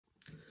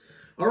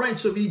All right,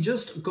 so we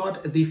just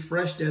got the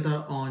fresh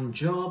data on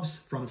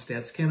jobs from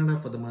Stats Canada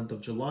for the month of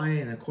July,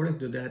 and according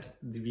to that,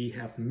 we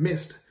have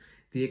missed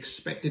the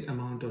expected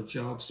amount of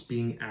jobs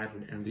being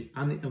added, and the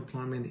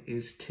unemployment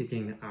is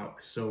ticking up.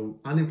 So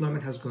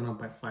unemployment has gone up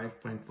by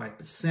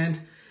 5.5%.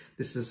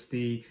 This is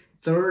the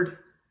third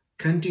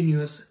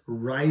continuous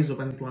rise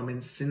of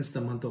unemployment since the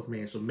month of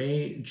May. So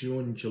May,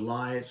 June,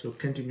 July, so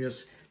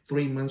continuous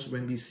 3 months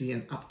when we see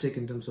an uptick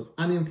in terms of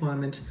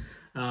unemployment.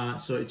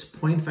 So it's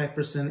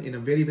 0.5% in a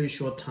very, very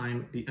short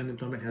time. The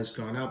unemployment has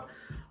gone up,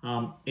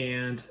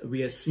 and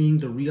we are seeing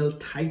the real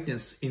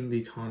tightness in the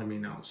economy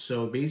now.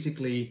 So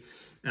basically,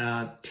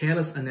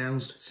 TELUS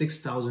announced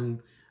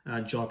 6,000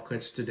 job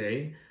cuts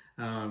today,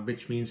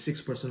 which means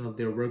 6% of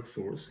their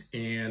workforce.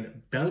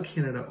 And Bell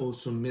Canada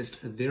also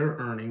missed their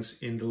earnings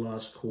in the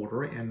last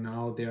quarter, and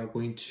now they are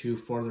going to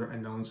further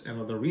announce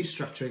another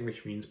restructuring,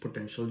 which means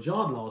potential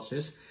job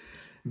losses.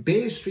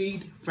 Bay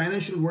Street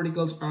financial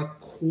verticals are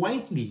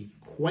quietly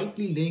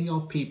laying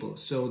off people.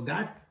 So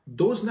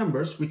those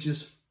numbers, which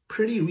is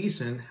pretty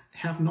recent,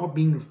 have not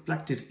been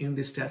reflected in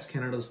the Stats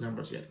Canada's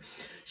numbers yet.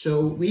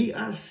 So we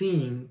are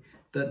seeing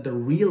the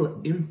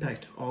real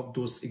impact of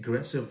those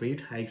aggressive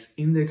rate hikes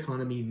in the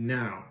economy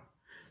now.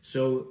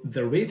 So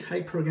the rate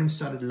hike program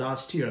started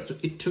last year. So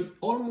it took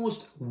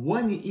almost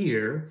 1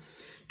 year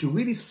to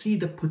really see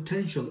the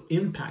potential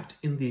impact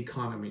in the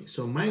economy.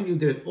 So mind you,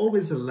 there's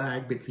always a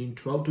lag between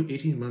 12 to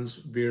 18 months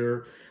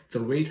where the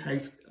rate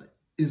hikes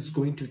is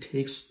going to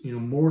take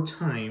more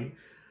time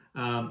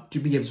to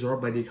be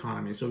absorbed by the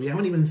economy. So we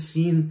haven't even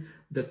seen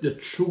the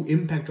true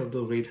impact of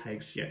the rate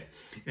hikes yet.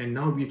 And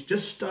now we're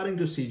just starting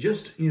to see,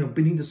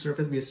 beneath the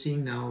surface, we are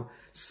seeing now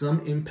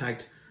some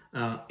impact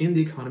in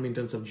the economy in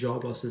terms of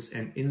job losses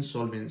and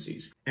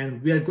insolvencies.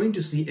 And we are going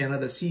to see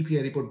another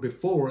CPI report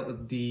before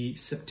the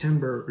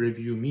September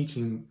review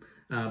meeting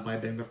by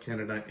Bank of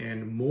Canada.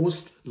 And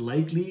most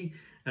likely,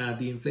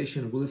 the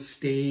inflation will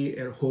stay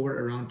or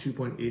hover around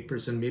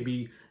 2.8%,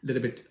 maybe a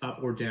little bit up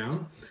or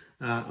down.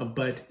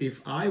 But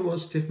if I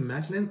was Tiff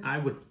Macklin, I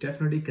would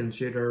definitely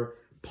consider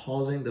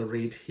pausing the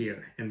rate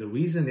here. And the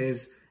reason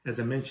is, as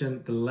I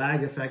mentioned, the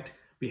lag effect.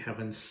 We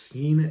haven't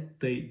seen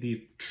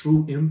the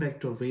true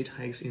impact of rate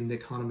hikes in the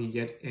economy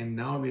yet. And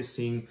now we're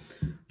seeing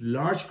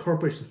large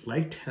corporations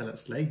like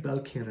TELUS, like Bell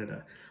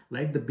Canada,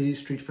 like the Bay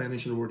Street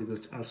financial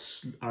verticals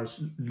are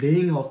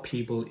laying off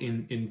people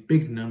in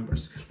big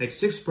numbers. Like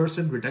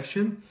 6%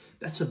 reduction,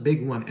 that's a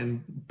big one.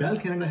 And Bell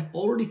Canada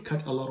already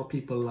cut a lot of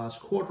people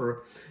last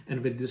quarter.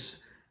 And with this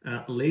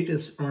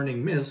latest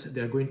earning miss,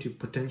 they're going to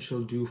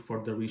potentially do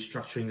further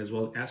restructuring as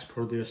well, as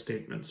per their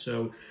statement.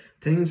 So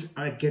things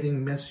are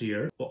getting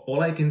messier.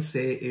 All I can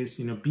say is,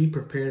 be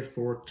prepared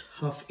for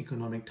tough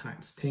economic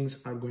times. Things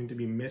are going to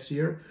be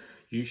messier.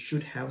 You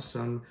should have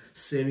some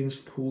savings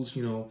pools,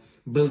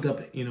 built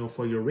up,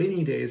 for your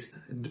rainy days,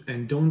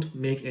 and don't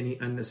make any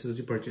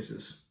unnecessary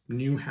purchases.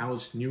 New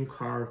house, new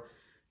car,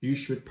 you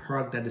should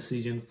park that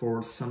decision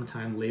for some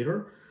time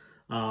later,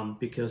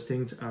 because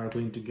things are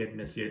going to get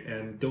messier.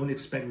 And don't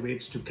expect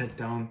rates to cut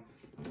down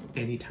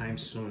anytime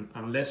soon.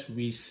 Unless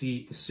we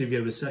see a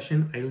severe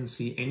recession, I don't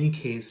see any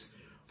case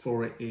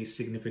for a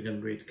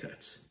significant rate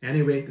cuts.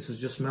 Anyway, this is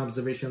just my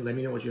observation. Let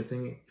me know what you're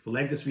thinking. If you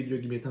like this video,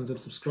 give me a thumbs up,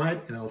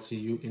 subscribe, and I'll see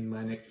you in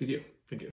my next video.